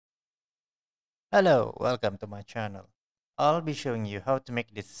Hello, welcome to my channel. I'll be showing you how to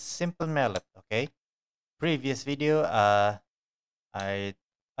make this simple mallet, okay? Previous video, I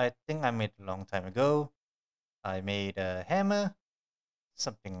I think I made a long time ago. I made a hammer,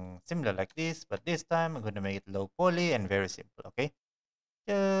 something similar like this, but this time I'm gonna make it low poly and very simple, okay?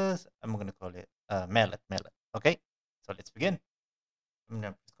 I'm gonna call it mallet, okay? So let's begin. I'm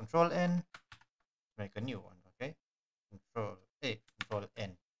gonna press Control N, make a new one, okay? Control A, Control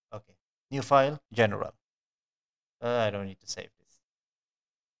N, okay. New file, general. I don't need to save this.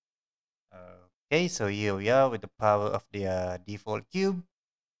 Okay, so here we are with the power of the default cube.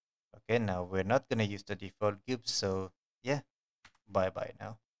 Okay, now we're not gonna use the default cube, so yeah, bye-bye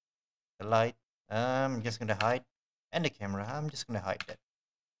now. The light, I'm just gonna hide, and the camera, I'm just gonna hide that.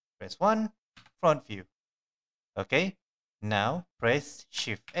 Press 1, front view. Okay, now press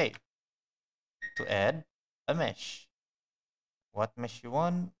Shift A to add a mesh. What mesh you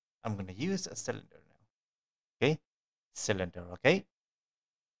want? I'm gonna use a cylinder now. Okay, cylinder, okay?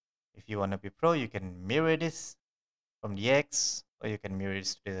 If you wanna be pro, you can mirror this from the X, or you can mirror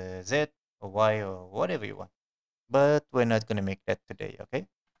this to the Z or Y or whatever you want. But we're not gonna make that today, okay?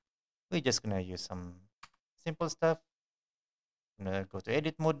 We're just gonna use some simple stuff. I'm gonna go to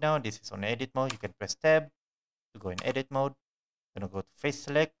edit mode now. This is on edit mode. You can press tab to go in edit mode. Gonna go to face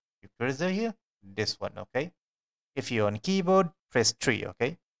select, your cursor here, this one, okay? If you're on keyboard, press 3,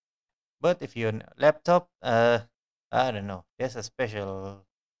 okay? But if you're on laptop, I don't know. There's a special,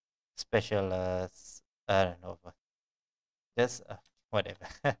 I don't know, but just whatever.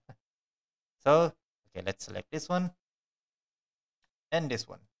 So, okay, let's select this one and this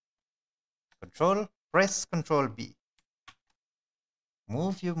one. Press Control B.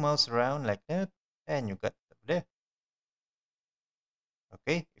 Move your mouse around like that, and you got it there.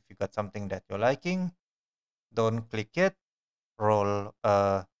 Okay, if you got something that you're liking, don't click it.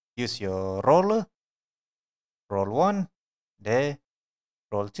 Use your roller. Roll 1, there.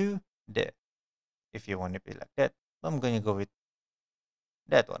 Roll 2, there. If you want to be like that, I'm going to go with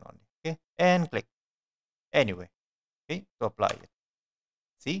that one only. Okay, and click. Anyway, okay, to apply it.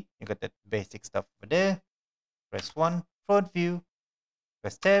 See, you got that basic stuff over there. Press 1, front view.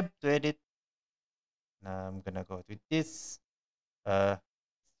 Press tab to edit. Now I'm gonna go with this. Press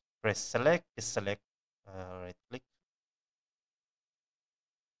select. Just select. Right click.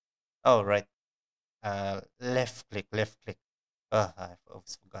 Oh, right. Left click. Left click. I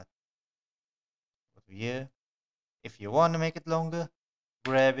always forgot. Go to here. If you want to make it longer,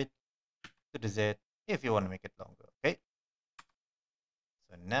 grab it to the Z. If you want to make it longer, okay.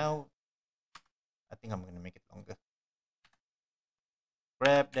 So now, I think I'm gonna make it longer.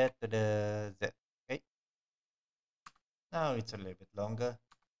 Grab that to the Z. Okay. Now it's a little bit longer.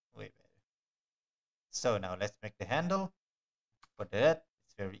 Way better. So now let's make the handle. For that,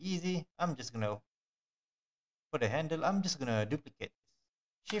 it's very easy. I'm just gonna For the handle, I'm just gonna duplicate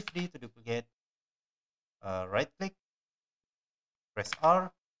this. Shift D to duplicate. Right click, press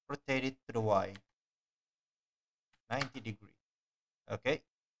R, rotate it to the Y, 90 degree. Okay.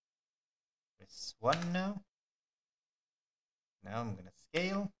 Press 1 now. Now I'm gonna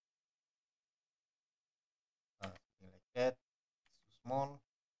scale. Something like that. It's too small.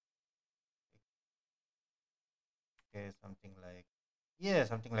 Okay, something like, yeah,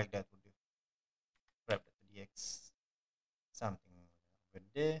 something like that would do. Grab that to the X. Something over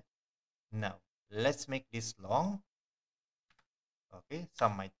there. Now, let's make this long. Okay,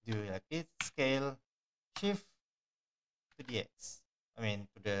 some might do like this. Scale, shift to the X. I mean,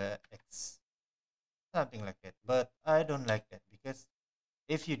 to the X. Something like that. But I don't like that because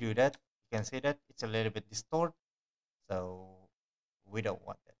if you do that, you can see that it's a little bit distorted. So we don't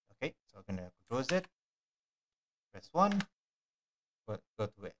want that. Okay, so I'm gonna Control Z, press 1, go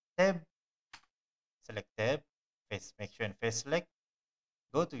to a tab, select tab, make sure and face select,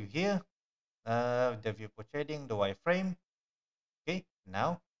 go to here, the viewport shading, the wireframe. Okay,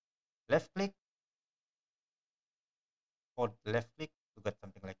 now left click, hold left click to get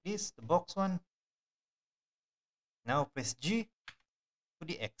something like this, the box one. Now press G to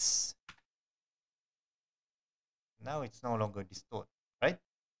the X. Now it's no longer distorted, right?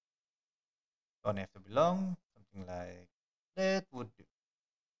 Don't have to be long, something like that would do.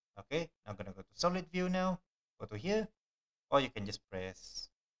 Okay, I'm gonna go to solid view now, go to here, or you can just press,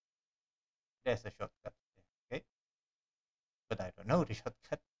 there's a shortcut there, okay? But I don't know the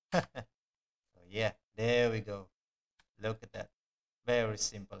shortcut. So yeah, there we go. Look at that. Very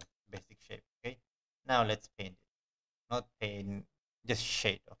simple, basic shape, okay? Now let's paint it. Not paint, just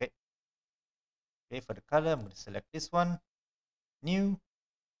shade, okay? Okay, for the color, I'm gonna select this one, new,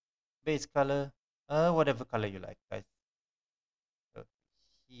 base color, whatever color you like, guys. So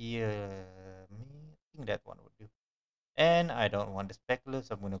here, think that one would do. And I don't want the specular,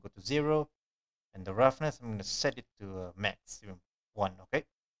 so I'm going to go to 0. And the roughness, I'm going to set it to max, 1, okay?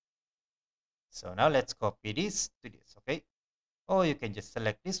 So now let's copy this to this, okay? Or you can just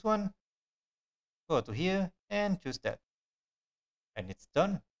select this one, go to here, and choose that. And it's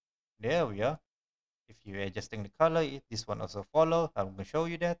done. There we are. If you're adjusting the color, this one also follow. I'm going to show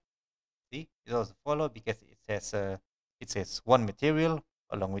you that. See, it also follow because it says one material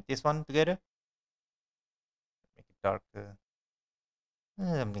along with this one together. Make it darker.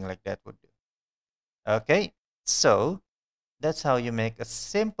 Something like that would do. Okay, so that's how you make a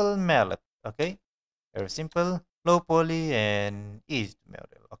simple mallet. Okay, very simple, low poly, and easy to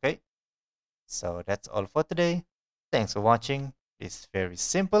model. Okay, so that's all for today. Thanks for watching this very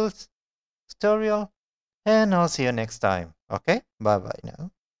simple tutorial, and I'll see you next time. Okay, bye bye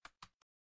now.